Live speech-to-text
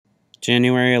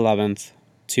January 11th,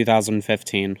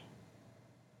 2015.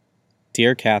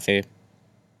 Dear Kathy,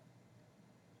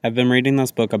 I've been reading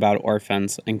this book about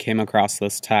orphans and came across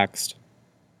this text.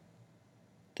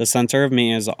 The center of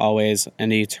me is always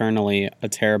and eternally a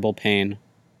terrible pain,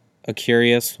 a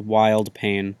curious, wild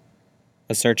pain,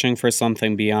 a searching for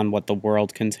something beyond what the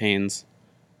world contains,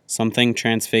 something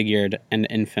transfigured and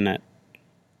infinite.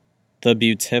 The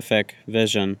beatific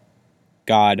vision,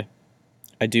 God.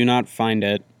 I do not find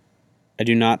it. I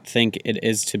do not think it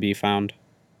is to be found.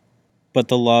 But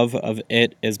the love of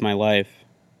it is my life.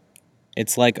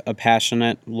 It's like a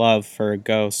passionate love for a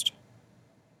ghost.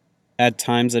 At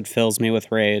times it fills me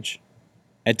with rage,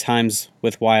 at times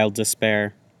with wild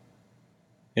despair.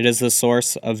 It is the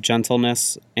source of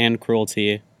gentleness and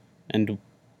cruelty and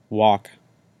walk.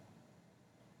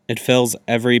 It fills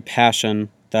every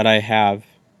passion that I have.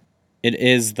 It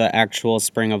is the actual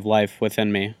spring of life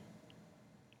within me.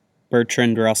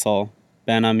 Bertrand Russell,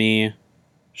 Ben-Ami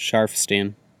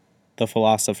Sharfstein, the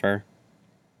philosopher.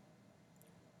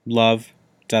 Love,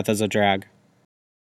 death is a drag.